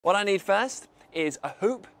What I need first is a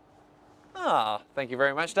hoop. Thank you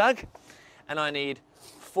very much, Doug. And I need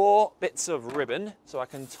 4 bits of ribbon so I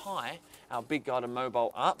can tie our Big Garden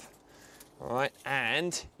Mobile up. All right,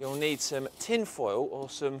 and you'll need some tin foil or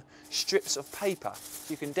some strips of paper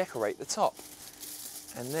so you can decorate the top.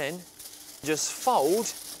 And then just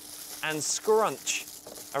fold and scrunch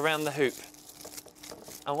around the hoop.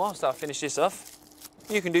 And whilst I finish this off,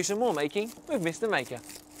 you can do some more making with Mr. Maker.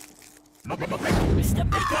 Mr. Maker. Mr.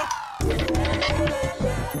 Maker.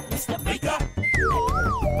 Mr. Maker.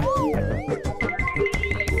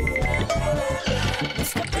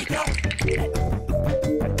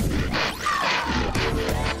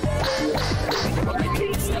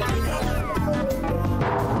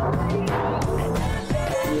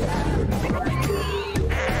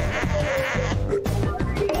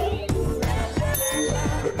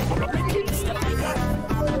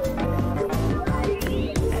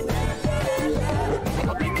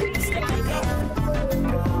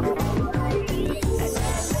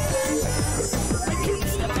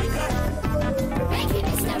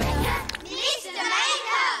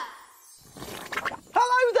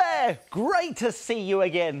 Great to see you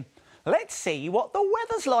again. Let's see what the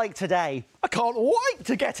weather's like today. I can't wait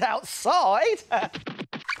to get outside.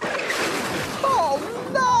 Oh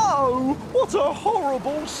no! What a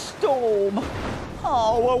horrible storm.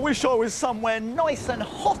 Oh, I wish I was somewhere nice and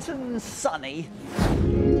hot and sunny.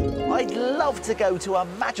 I'd love to go to a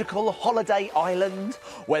magical holiday island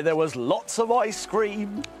where there was lots of ice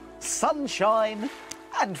cream, sunshine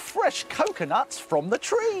and fresh coconuts from the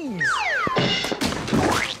trees.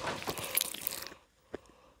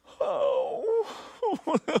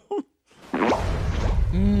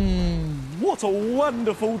 What a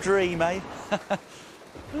wonderful dream, eh?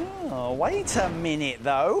 Oh, wait a minute,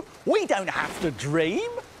 though. We don't have to dream.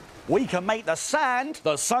 We can make the sand,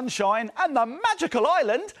 the sunshine and the magical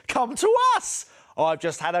island come to us. I've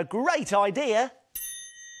just had a great idea.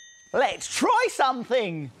 Let's try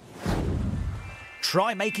something.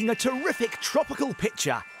 Try making a terrific tropical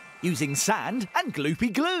picture using sand and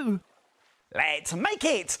gloopy glue. Let's make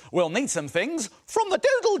it! We'll need some things from the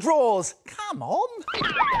doodle drawers. Come on.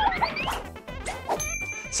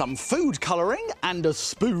 Some food colouring and a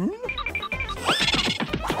spoon.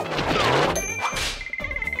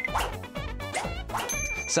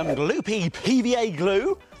 Some gloopy PVA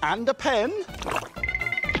glue and a pen.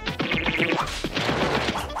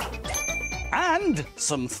 And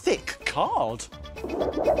some thick card.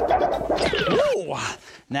 Ooh.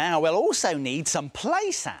 Now, we'll also need some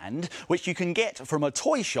play sand, which you can get from a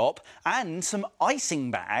toy shop, and some icing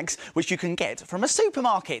bags, which you can get from a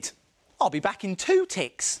supermarket. I'll be back in 2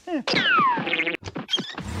 ticks.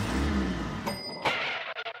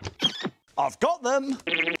 I've got them.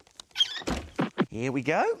 Here we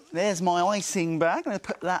go. There's my icing bag. I'm going to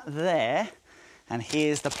put that there. And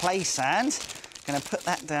here's the play sand. Going to put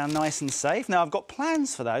that down nice and safe. Now, I've got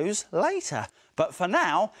plans for those later. But for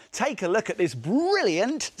now, take a look at this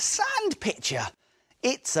brilliant sand picture.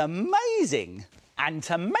 It's amazing. And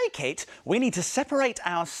to make it, we need to separate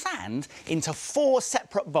our sand into 4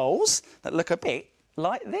 separate bowls that look a bit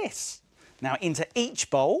like this. Now, into each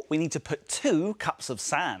bowl, we need to put 2 cups of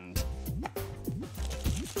sand.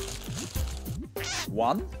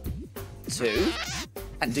 1, 2,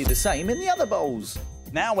 and do the same in the other bowls.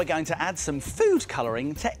 Now we're going to add some food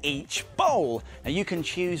colouring to each bowl. Now you can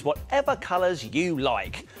choose whatever colours you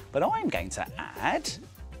like, but I'm going to add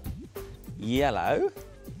yellow,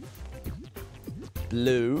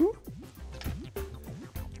 blue,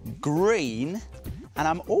 green, and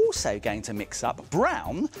I'm also going to mix up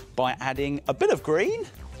brown by adding a bit of green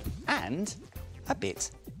and a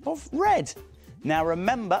bit of red. Now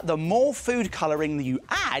remember, the more food colouring you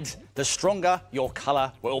add, the stronger your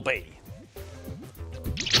colour will be.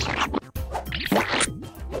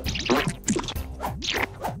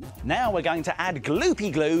 Now we're going to add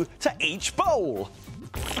gloopy glue to each bowl.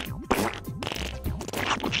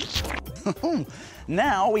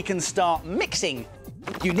 Now we can start mixing.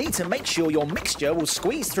 You need to make sure your mixture will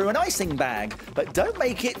squeeze through an icing bag, but don't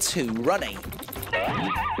make it too runny.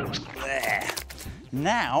 There.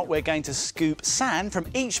 Now we're going to scoop sand from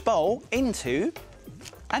each bowl into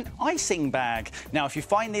an icing bag. Now, if you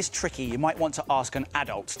find this tricky, you might want to ask an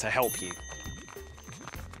adult to help you.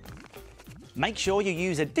 Make sure you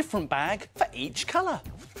use a different bag for each colour.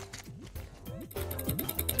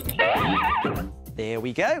 There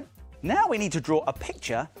we go. Now we need to draw a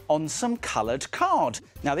picture on some coloured card.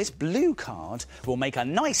 Now, this blue card will make a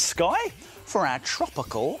nice sky for our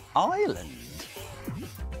tropical island.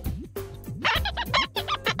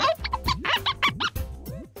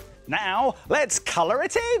 Now, let's colour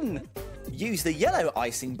it in. Use the yellow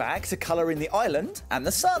icing bag to colour in the island and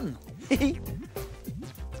the sun.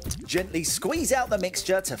 Gently squeeze out the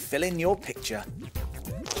mixture to fill in your picture.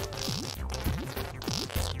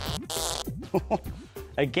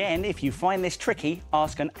 Again, if you find this tricky,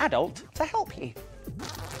 ask an adult to help you.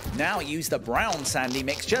 Now use the brown sandy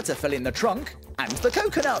mixture to fill in the trunk and the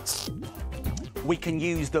coconuts. We can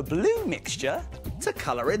use the blue mixture To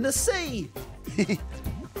colour in the sea.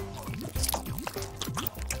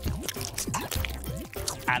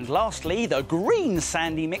 and lastly, the green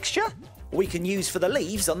sandy mixture. We can use for the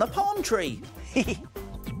leaves on the palm tree.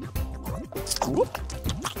 Whoop.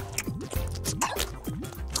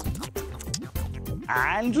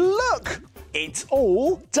 And look, it's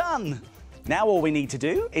all done. Now all we need to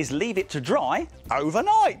do is leave it to dry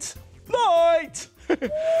overnight. Night!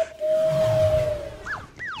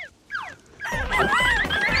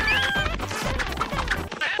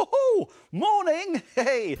 Oh, morning!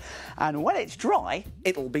 Hey, and when it's dry,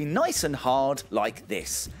 It'll be nice and hard like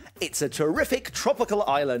this. It's a terrific tropical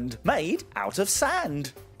island made out of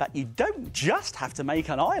sand. but you don't just have to make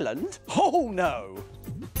an island. Oh no!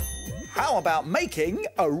 How about making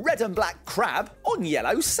a red and black crab on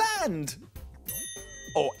yellow sand?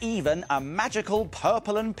 Or even a magical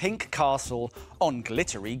purple and pink castle on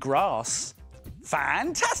glittery grass.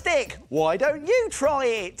 Fantastic! Why don't you try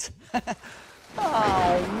it?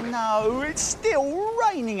 Oh no, it's still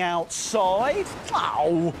raining outside.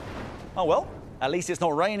 Oh. Oh well, at least it's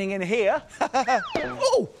not raining in here.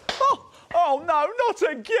 Oh no, not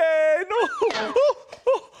again!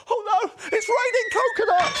 Oh no, it's raining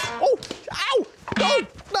coconuts! Oh, ow!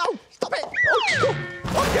 No, stop it!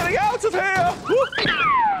 I'm getting out of here!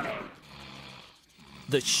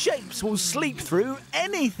 The shapes will sleep through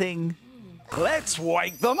anything. Let's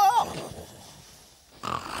wake them up!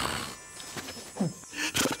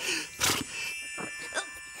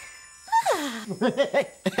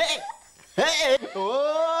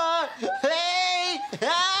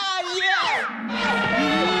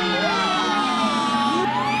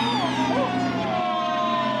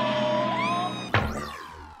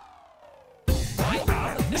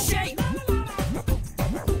 The shape.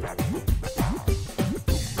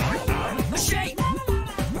 The shape.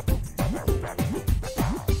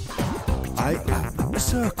 I am a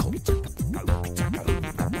circle.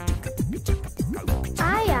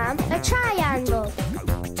 I am a triangle.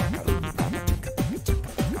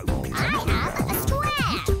 I am a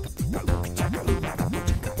square.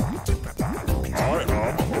 I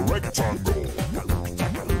am a rectangle.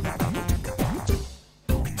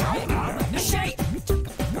 The shape.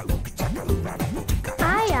 I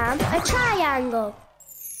am a triangle.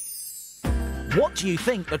 What do you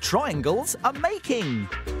think the triangles are making?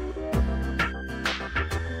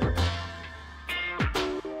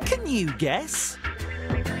 Can you guess?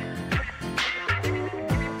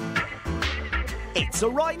 It's a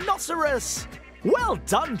rhinoceros. Well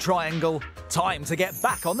done, Triangle. Time to get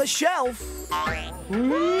back on the shelf.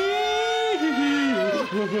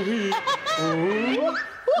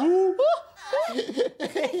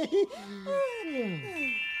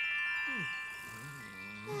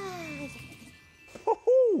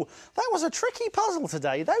 Ooh, that was a tricky puzzle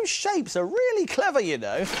today. Those shapes are really clever, you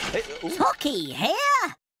know. Tocky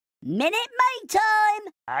here. Minute Maid time.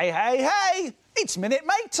 Hey! It's Minute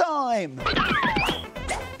Maid time!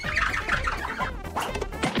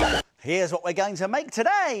 Here's what we're going to make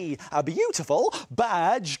today. A beautiful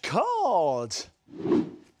badge card.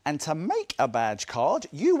 And to make a badge card,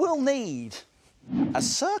 you will need a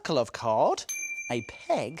circle of card, a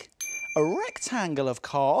peg, a rectangle of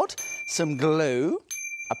card, some glue,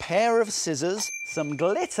 a pair of scissors, some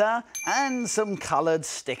glitter, and some coloured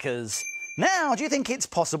stickers. Now, do you think it's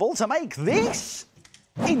possible to make this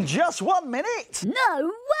in just 1 minute?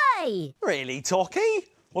 No way. Really, Tocky?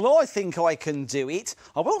 Well, I think I can do it.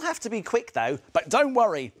 I will have to be quick, though, but don't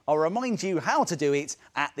worry. I'll remind you how to do it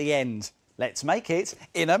at the end. Let's make it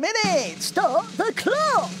in a minute. Stop the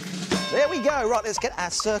clock. There we go. Right, let's get our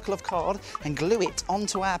circle of card and glue it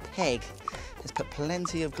onto our peg. Let's put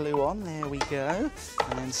plenty of glue on. There we go.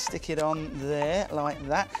 And then stick it on there like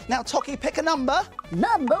that. Now, Tocky, pick a number.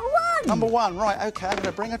 Number 1. Number 1, right, OK, I'm going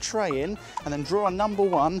to bring a tray in and then draw a number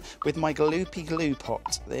 1 with my gloopy glue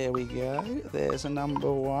pot. There we go, there's a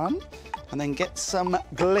number 1. And then get some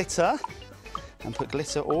glitter and put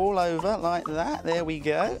glitter all over like that. There we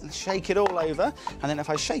go, and shake it all over. And then if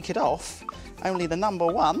I shake it off, only the number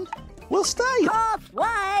 1 will stay. Halfway.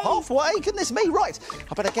 Halfway, goodness me, right.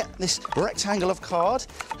 I better get this rectangle of card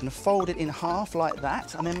and fold it in half like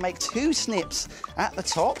that and then make 2 snips at the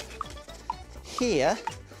top, here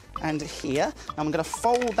and here. I'm going to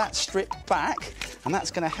fold that strip back and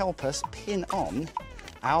that's going to help us pin on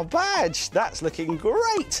our badge. That's looking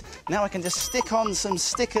great. Now I can just stick on some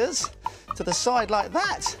stickers to the side like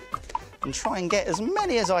that and try and get as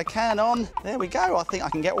many as I can on. There we go. I think I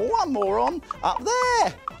can get one more on up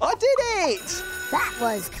there. I did it! That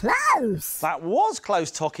was close. That was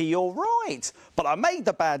close, Tocky, you're right. But I made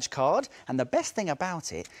the badge card, and the best thing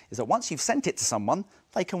about it is that once you've sent it to someone,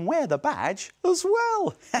 they can wear the badge as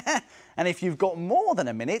well. And if you've got more than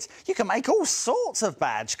a minute, you can make all sorts of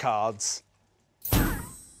badge cards.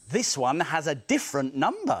 This one has a different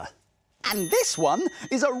number. And this one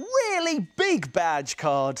is a really big badge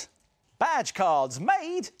card. Badge cards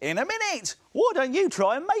made in a minute. Why don't you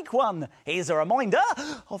try and make one? Here's a reminder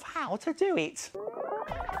of how to do it.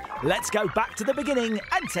 Let's go back to the beginning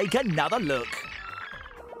and take another look.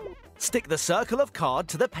 Stick the circle of card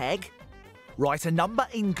to the peg, write a number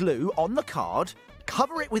in glue on the card,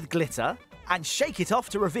 cover it with glitter, and shake it off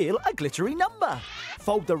to reveal a glittery number.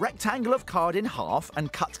 Fold the rectangle of card in half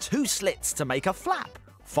and cut 2 slits to make a flap.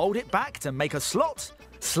 Fold it back to make a slot.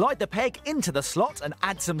 Slide the peg into the slot and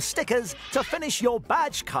add some stickers to finish your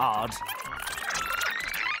badge card.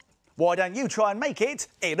 Why don't you try and make it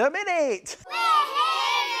in a minute? We're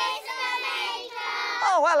here, Mr. Maker!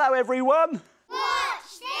 Oh, hello, everyone.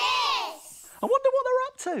 Watch this! I wonder what they're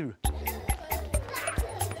up to.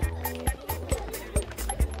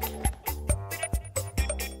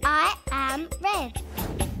 I am red.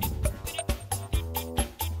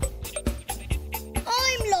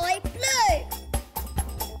 I'm light blue.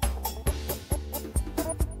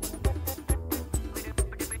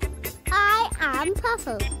 I am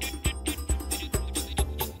purple.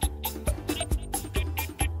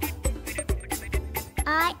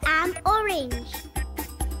 I am orange.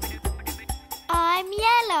 I'm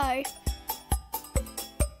yellow.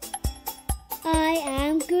 I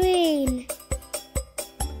am green.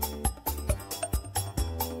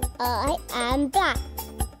 I am black.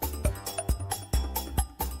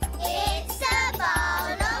 It's a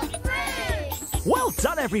bowl of fruit. Well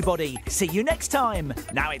done, everybody. See you next time.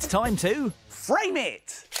 Now it's time to... Frame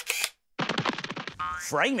it.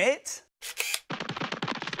 Frame it.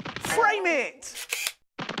 Frame it.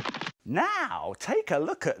 Now, take a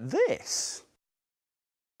look at this.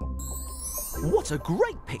 What a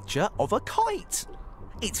great picture of a kite.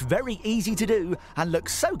 It's very easy to do and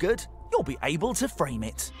looks so good you'll be able to frame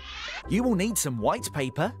it. You will need some white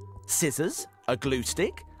paper, scissors, a glue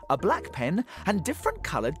stick, a black pen and different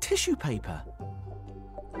coloured tissue paper.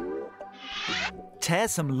 Tear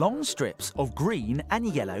some long strips of green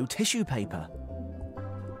and yellow tissue paper.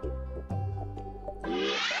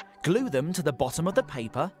 Glue them to the bottom of the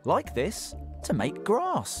paper like this to make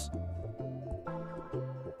grass.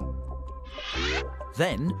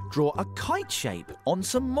 Then draw a kite shape on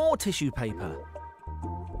some more tissue paper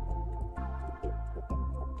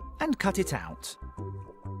and cut it out.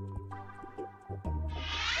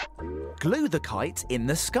 Glue the kite in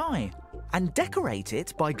the sky and decorate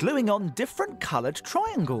it by gluing on different coloured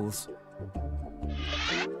triangles.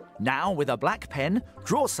 Now with a black pen,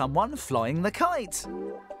 draw someone flying the kite.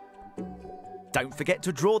 Don't forget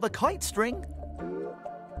to draw the kite string.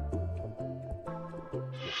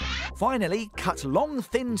 Finally, cut long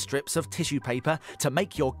thin strips of tissue paper to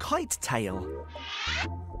make your kite tail.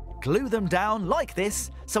 Glue them down like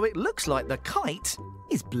this so it looks like the kite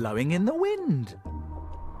is blowing in the wind.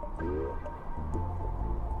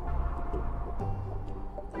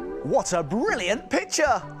 What a brilliant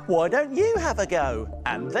picture! Why don't you have a go?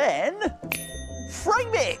 And then,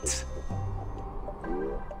 frame it!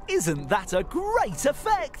 Isn't that a great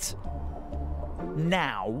effect?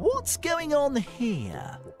 Now, what's going on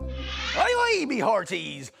here? Aye, aye, me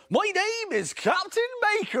hearties! My name is Captain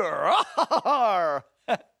Maker!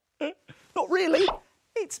 Not really,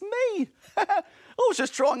 it's me! I was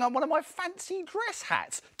just trying on one of my fancy dress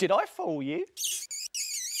hats. Did I fool you?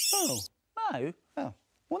 Oh, no? Oh.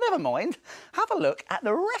 Well, never mind. Have a look at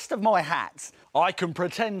the rest of my hats. I can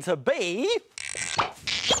pretend to be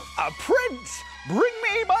a prince. Bring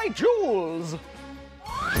me my jewels.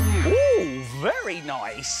 Ooh, very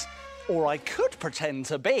nice. Or I could pretend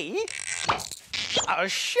to be a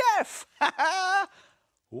chef.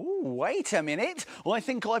 Ooh, wait a minute. I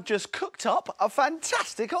think I've just cooked up a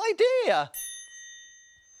fantastic idea.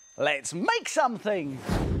 Let's make something.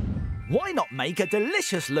 Why not make a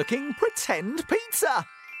delicious-looking pretend pizza?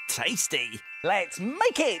 Tasty. Let's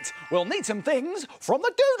make it. We'll need some things from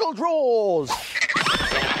the doodle drawers.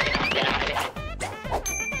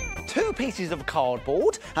 2 pieces of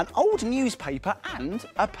cardboard, an old newspaper and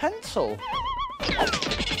a pencil.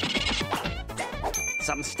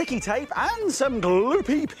 Some sticky tape and some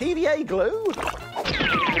gloopy PVA glue.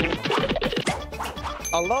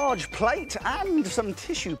 a large plate and some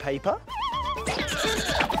tissue paper.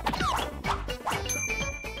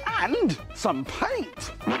 And some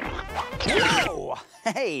paint. Whoa!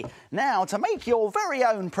 Hey, now to make your very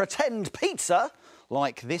own pretend pizza,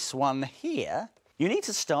 like this one here, you need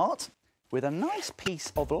to start with a nice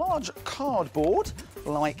piece of large cardboard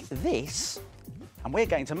like this. And we're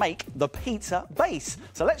going to make the pizza base.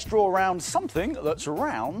 So let's draw around something that's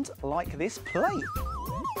round like this plate.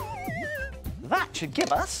 That should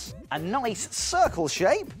give us a nice circle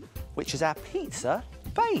shape, which is our pizza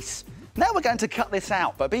base. Now we're going to cut this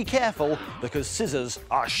out, but be careful because scissors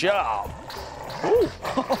are sharp. Ooh.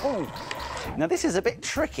 Now this is a bit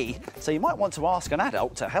tricky, so you might want to ask an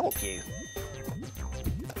adult to help you.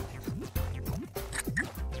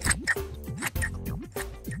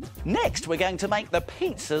 Next, we're going to make the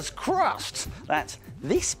pizza's crust. That's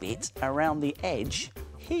this bit around the edge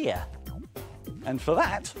here. And for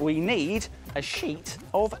that, we need a sheet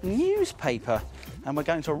of newspaper. And we're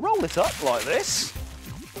going to roll it up like this.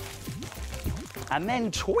 And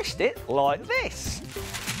then twist it like this.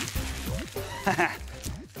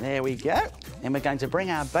 There we go. And we're going to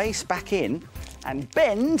bring our base back in and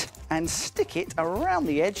bend and stick it around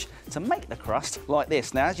the edge to make the crust like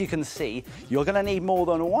this. Now, as you can see, you're going to need more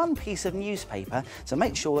than one piece of newspaper to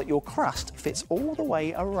make sure that your crust fits all the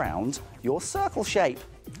way around your circle shape.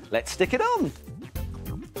 Let's stick it on.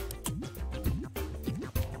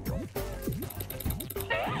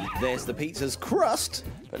 There's the pizza's crust.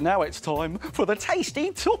 But now it's time for the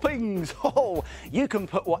tasty toppings. Oh, you can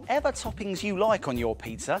put whatever toppings you like on your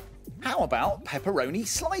pizza. How about pepperoni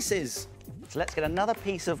slices? So let's get another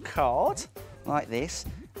piece of card, like this.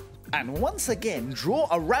 And once again, draw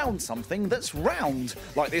around something that's round,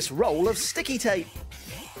 like this roll of sticky tape.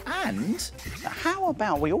 And how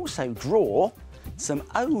about we also draw some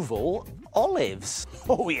oval olives?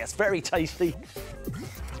 Oh yes, very tasty.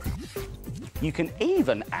 You can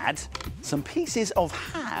even add some pieces of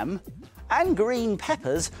ham and green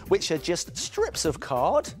peppers, which are just strips of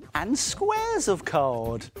card and squares of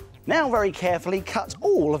card. Now very carefully cut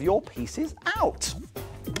all of your pieces out.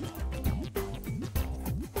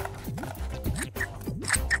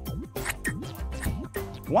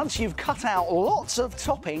 Once you've cut out lots of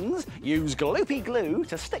toppings, use gloopy glue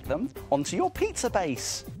to stick them onto your pizza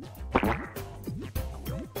base.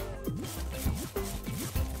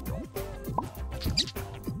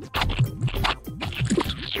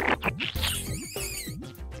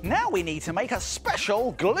 Now we need to make a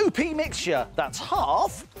special gloopy mixture. That's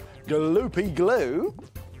half gloopy glue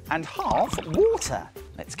and half water.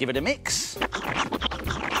 Let's give it a mix.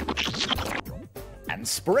 And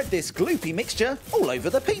spread this gloopy mixture all over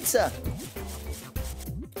the pizza.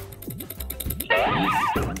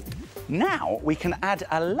 Now we can add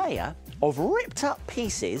a layer of ripped up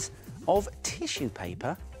pieces of tissue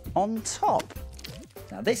paper on top.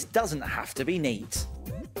 Now this doesn't have to be neat.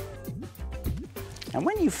 And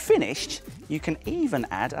when you've finished, you can even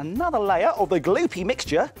add another layer of the gloopy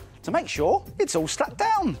mixture to make sure it's all stuck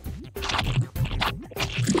down.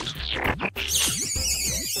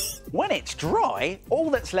 When it's dry, all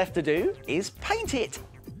that's left to do is paint it.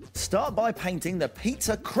 Start by painting the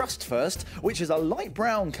pizza crust first, which is a light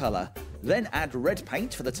brown colour. Then add red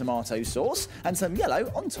paint for the tomato sauce and some yellow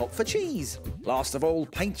on top for cheese. Last of all,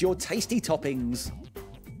 paint your tasty toppings.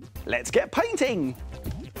 Let's get painting.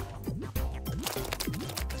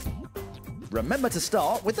 Remember to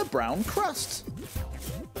start with the brown crust.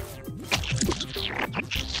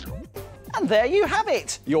 And there you have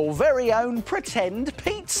it, your very own pretend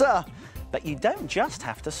pizza. But you don't just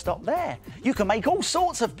have to stop there. You can make all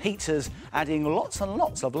sorts of pizzas, adding lots and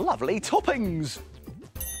lots of lovely toppings.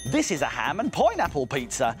 This is a ham and pineapple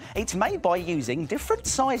pizza. It's made by using different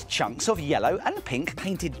sized chunks of yellow and pink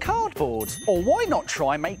painted cardboard. Or why not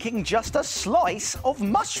try making just a slice of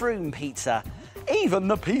mushroom pizza? Even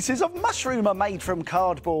the pieces of mushroom are made from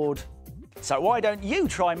cardboard. So why don't you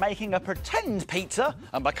try making a pretend pizza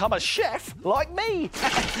and become a chef like me?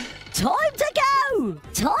 Time to go!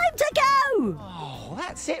 Time to go! Oh,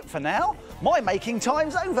 that's it for now. My making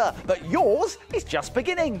time's over, but yours is just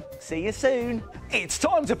beginning. See you soon. It's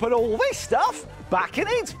time to put all this stuff back in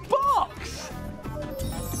its box.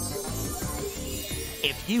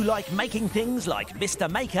 If you like making things like Mr.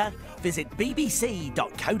 Maker, visit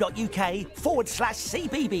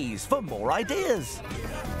bbc.co.uk/CBeebies for more ideas.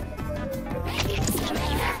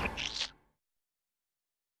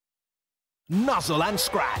 Nuzzle and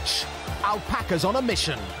Scratch. Alpacas on a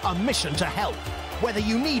mission to help. Whether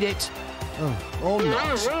you need it or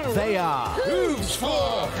not, they are Hooves for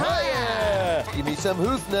hire! Give me some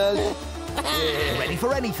hoofness. Ready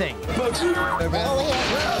for anything.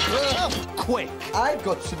 Quick. I've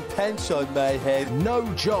got some pants on my head. No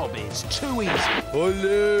job is too easy.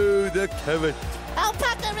 Hello, the carrot.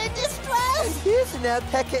 Alpaca in distress! Here's an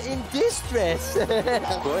alpaca in distress.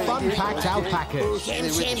 Fun-packed alpacas.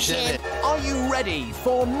 Are you ready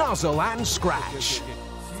for Nuzzle and Scratch?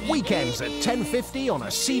 Weekends at 10:50 on a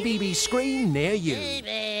CBeebies screen near you.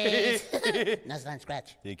 Nuzzle and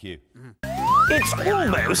Scratch. Thank you. It's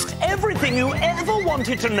almost everything you ever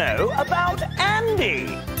wanted to know about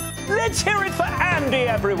Andy. Let's hear it for Andy,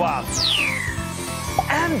 everyone.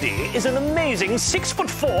 Andy is an amazing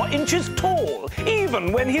 6'4" tall,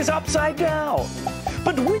 even when he's upside down.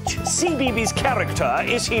 But which CBeebies character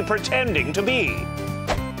is he pretending to be?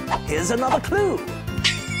 Here's another clue.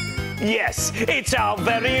 Yes, it's our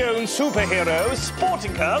very own superhero,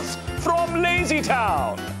 Sporticus, from Lazy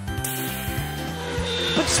Town.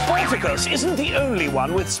 But Sporticus isn't the only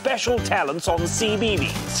one with special talents on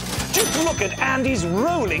CBeebies. Just look at Andy's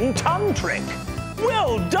rolling tongue trick.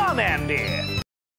 Well done, Andy.